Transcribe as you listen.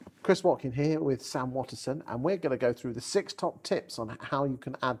Chris Watkin here with Sam Watterson, and we're going to go through the 6 top tips on how you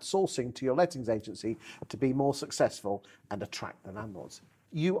can add sourcing to your lettings agency to be more successful and attract the landlords.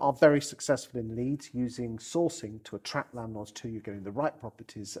 You are very successful in Leeds using sourcing to attract landlords to you, getting the right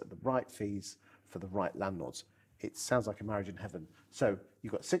properties at the right fees for the right landlords. It sounds like a marriage in heaven. So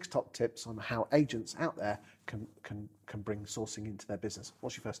you've got 6 top tips on how agents out there can bring sourcing into their business.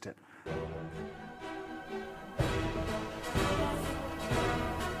 What's your first tip?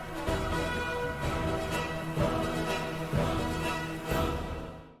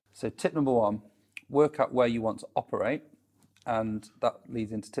 So tip number 1, work out where you want to operate, and that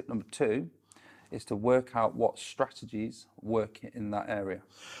leads into tip number 2, is to work out what strategies work in that area.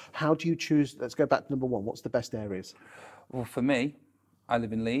 How do you choose? Let's go back to number 1. What's the best areas? Well, for me, I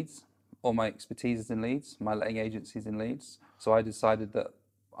live in Leeds. All my expertise is in Leeds. My letting agency is in Leeds. So I decided that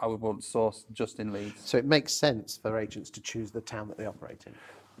I would want to source just in Leeds. So it makes sense for agents to choose the town that they operate in?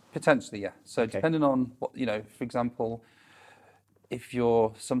 Potentially, yeah. So Okay. depending on what, for example, if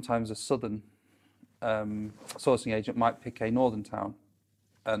you're sometimes a southern sourcing agent might pick a northern town,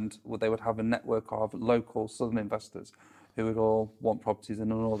 and they would have a network of local southern investors who would all want properties in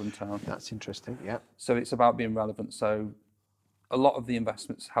a northern town. That's interesting, yeah. So it's about being relevant. So a lot of the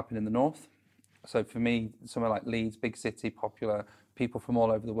investments happen in the north. So for me, somewhere like Leeds, big city, popular, people from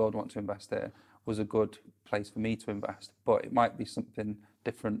all over the world want to invest there, was a good place for me to invest. But it might be something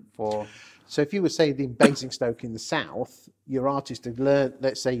different for... So if you were, say, in Basingstoke in the south, your artist had learned,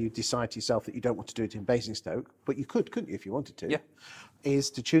 let's say you decide to yourself that you don't want to do it in Basingstoke, but you could, couldn't you, if you wanted to? Yeah. Is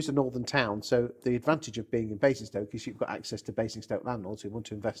to choose a northern town. So the advantage of being in Basingstoke is you've got access to Basingstoke landlords who want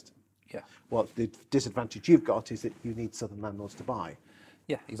to invest. Yeah. Well, the disadvantage you've got is that you need southern landlords to buy.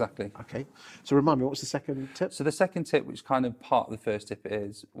 Yeah, exactly. Okay. So remind me, what was the second tip? So the second tip, which is kind of part of the first tip,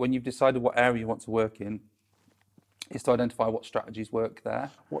 is when you've decided what area you want to work in, is to identify what strategies work there.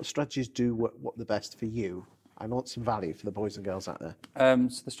 What strategies do work what the best for you? I want some value for the boys and girls out there.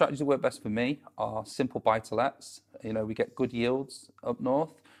 So the strategies that work best for me are simple buy-to-lets. We get good yields up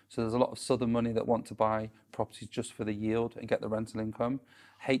north. So there's a lot of southern money that want to buy properties just for the yield and get the rental income.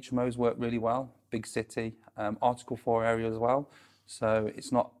 HMOs work really well, big city, Article 4 area as well. So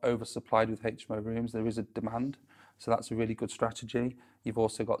it's not oversupplied with HMO rooms. There is a demand. So that's a really good strategy. You've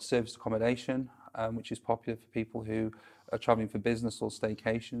also got serviced accommodation, which is popular for people who are travelling for business or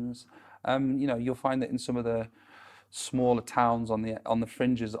staycations. You'll find that in some of the smaller towns on the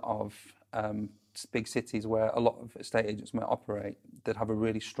fringes of big cities where a lot of estate agents might operate, that have a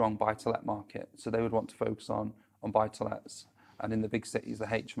really strong buy-to-let market. So they would want to focus on buy-to-lets, and in the big cities, the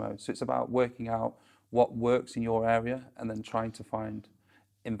HMO. So it's about working out what works in your area and then trying to find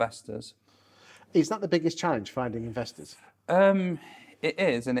investors. Is that the biggest challenge, finding investors? It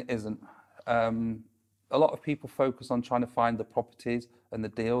is and it isn't. A lot of people focus on trying to find the properties and the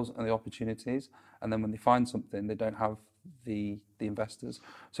deals and the opportunities, and then when they find something, they don't have the investors.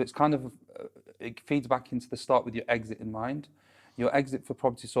 So it's kind of, it feeds back into the start with your exit in mind. Your exit for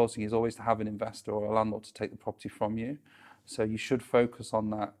property sourcing is always to have an investor or a landlord to take the property from you. So you should focus on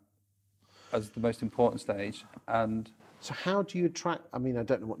that as the most important stage. And so how do you attract, I mean, I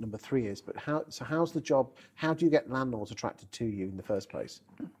don't know what number 3 is, but how's the job, how do you get landlords attracted to you in the first place?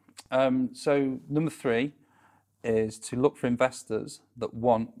 So number 3 is to look for investors that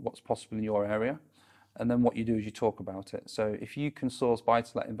want what's possible in your area. And then what you do is you talk about it. So if you can source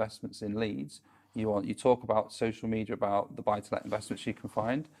buy-to-let investments in Leeds, you talk about social media about the buy-to-let investments you can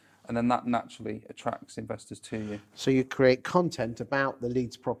find, and then that naturally attracts investors to you. So you create content about the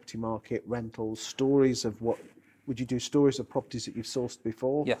Leeds property market, rentals, stories of what, would you do stories of properties that you've sourced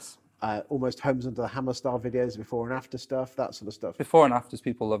before? Yes. Almost homes under the hammer style videos, before and after stuff, that sort of stuff. Before and afters,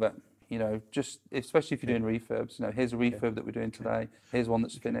 people love it. Just especially if you're doing refurbs. Here's a refurb that we're doing today. Here's one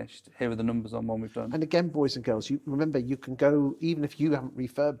that's finished. Here are the numbers on one we've done. And again, boys and girls, you remember you can go, even if you haven't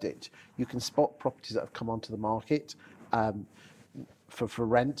refurbed it, you can spot properties that have come onto the market for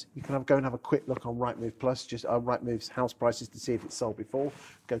rent. You can go and have a quick look on Rightmove Plus, just Rightmove's house prices to see if it's sold before.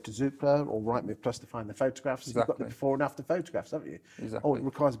 Go to Zoopla or Rightmove Plus to find the photographs. Exactly. You've got the before and after photographs, haven't you? Exactly. Oh, it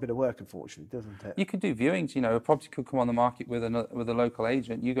requires a bit of work, unfortunately, doesn't it? You can do viewings. A property could come on the market with a local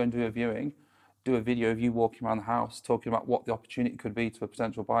agent. You go and do a viewing, do a video of you walking around the house, talking about what the opportunity could be to a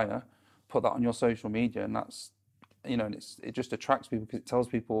potential buyer. Put that on your social media, and that's, and it just attracts people because it tells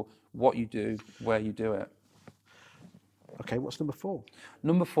people what you do, where you do it. Okay, what's number 4?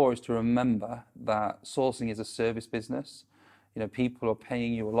 Number 4 is to remember that sourcing is a service business. People are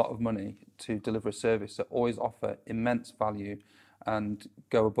paying you a lot of money to deliver a service, so always offer immense value and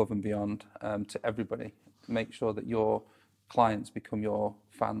go above and beyond to everybody. Make sure that your clients become your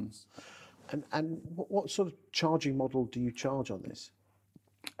fans. And what sort of charging model do you charge on this?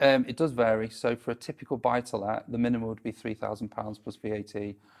 It does vary. So for a typical buy-to-let, the minimum would be £3,000 plus VAT.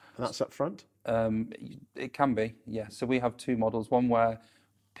 And that's up front? It can be, yeah. So we have two models. One where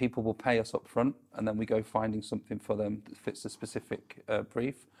people will pay us up front and then we go finding something for them that fits a specific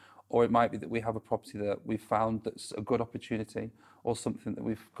brief. Or it might be that we have a property that we've found that's a good opportunity or something that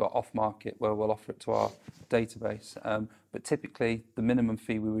we've got off market where we'll offer it to our database. But typically, the minimum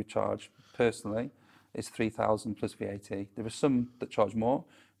fee we would charge personally is £3,000 plus VAT. There are some that charge more,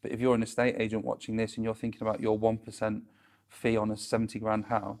 but if you're an estate agent watching this and you're thinking about your 1% fee on a 70 grand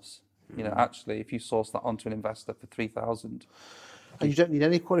house, you know, actually, if you source that onto an investor for 3,000, and you don't need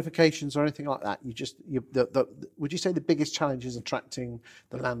any qualifications or anything like that. Would you say the biggest challenge is attracting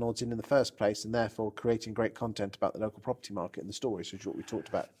the landlords in the first place, and therefore creating great content about the local property market and the stories, which is what we talked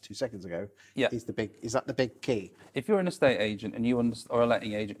about 2 seconds ago? Yeah. Is that the big key? if you're an estate agent and or a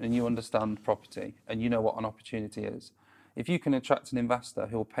letting agent and you understand property and you know what an opportunity is, if you can attract an investor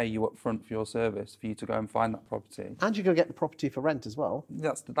who will pay you up front for your service for you to go and find that property, And you're going to get the property for rent as well.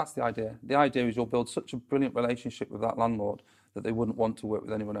 that's the idea. The idea is you'll build such a brilliant relationship with that landlord that they wouldn't want to work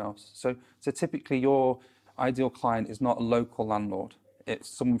with anyone else. So typically your ideal client is not a local landlord. It's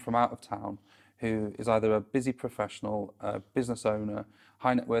someone from out of town who is either a busy professional, a business owner,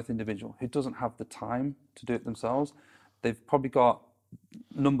 high net worth individual who doesn't have the time to do it themselves. They've probably got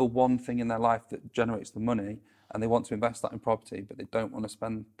number one thing in their life that generates the money and they want to invest that in property, but they don't want to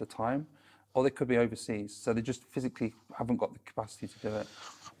spend the time. Or they could be overseas, so they just physically haven't got the capacity to do it.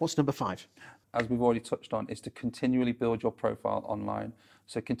 What's number 5? As we've already touched on, is to continually build your profile online.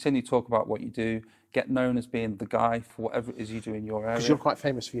 So continue to talk about what you do, get known as being the guy for whatever it is you do in your area. Because you're quite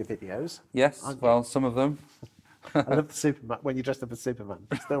famous for your videos. Yes, well, some of them. I love the Superman, when you dressed up as Superman.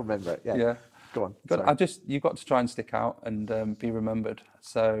 I still remember it, yeah. Yeah. Go on. But sorry. you've got to try and stick out and be remembered.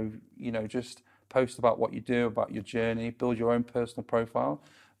 So, you know, just post about what you do, about your journey, build your own personal profile.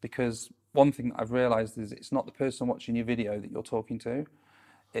 Because one thing that I've realised is it's not the person watching your video that you're talking to,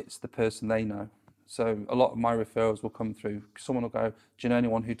 it's the person they know. So a lot of my referrals will come through. Someone will go, do you know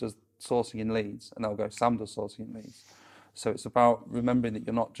anyone who does sourcing in Leeds? And they'll go, Sam does sourcing in Leeds. So it's about remembering that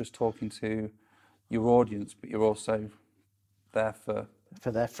you're not just talking to your audience, but you're also there for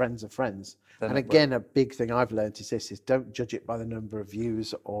their friends of friends. Their And network. again, a big thing I've learned is this: is don't judge it by the number of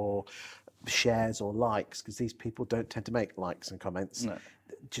views or shares or likes, because these people don't tend to make likes and comments. No.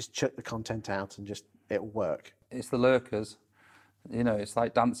 Just check the content out and just it'll work. It's the lurkers. You know, it's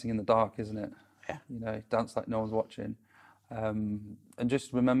like dancing in the dark, isn't it? Yeah. You know, dance like no one's watching. And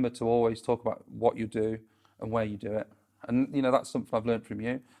just remember to always talk about what you do and where you do it. And, you know, that's something I've learned from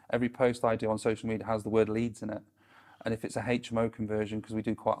you. Every post I do on social media has the word Leeds in it. And if it's a HMO conversion, because we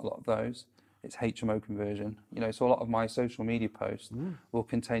do quite a lot of those, it's HMO conversion. You know, so a lot of my social media posts will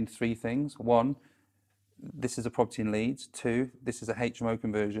contain 3 things. 1, this is a property in Leeds. 2, this is a HMO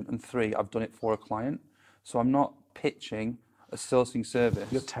conversion. And 3, I've done it for a client. So I'm not pitching a sourcing service.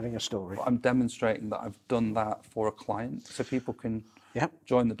 You're telling a story. But I'm demonstrating that I've done that for a client. So people can Yep.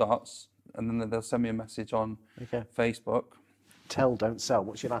 join the dots and then they'll send me a message on Okay. Facebook. Tell, don't sell.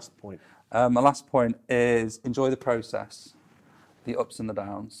 What's your last point? My last point is enjoy the process, the ups and the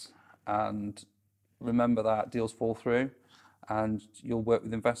downs, and remember that deals fall through and you'll work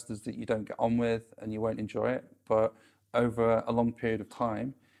with investors that you don't get on with and you won't enjoy it. But over a long period of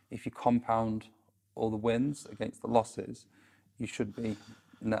time, if you compound all the wins against the losses, you should be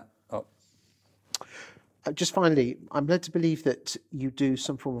net up. Just finally, I'm led to believe that you do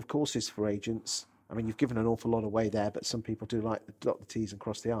some form of courses for agents. I mean, you've given an awful lot away there, but some people do like to dot the T's and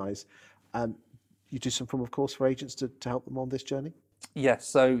cross the I's. You do some form of course for agents to help them on this journey? Yes,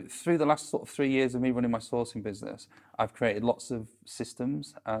 so through the last sort of 3 years of me running my sourcing business, I've created lots of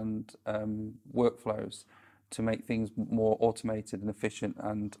systems and workflows to make things more automated and efficient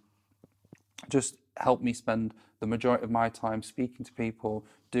and just help me spend the majority of my time speaking to people,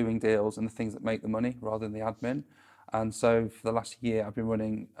 doing deals and the things that make the money rather than the admin. And so for the last year, I've been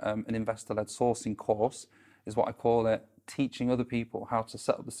running an investor-led sourcing course, is what I call it, teaching other people how to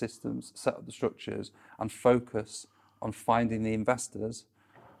set up the systems, set up the structures and focus on finding the investors.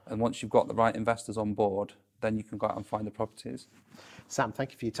 And once you've got the right investors on board, then you can go out and find the properties. Sam,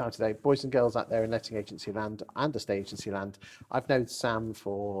 thank you for your time today. Boys and girls out there in letting agency land and estate agency land, I've known Sam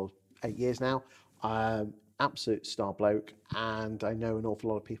for 8 years now. Absolute star bloke, and I know an awful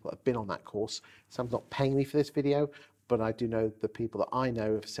lot of people that have been on that course. Sam's not paying me for this video, but I do know the people that I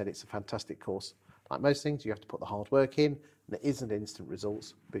know have said it's a fantastic course. Like most things, you have to put the hard work in, and there isn't instant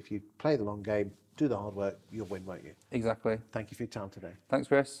results. But if you play the long game, do the hard work, you'll win, won't you? Exactly. Thank you for your time today. Thanks,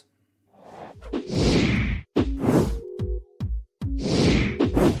 Chris.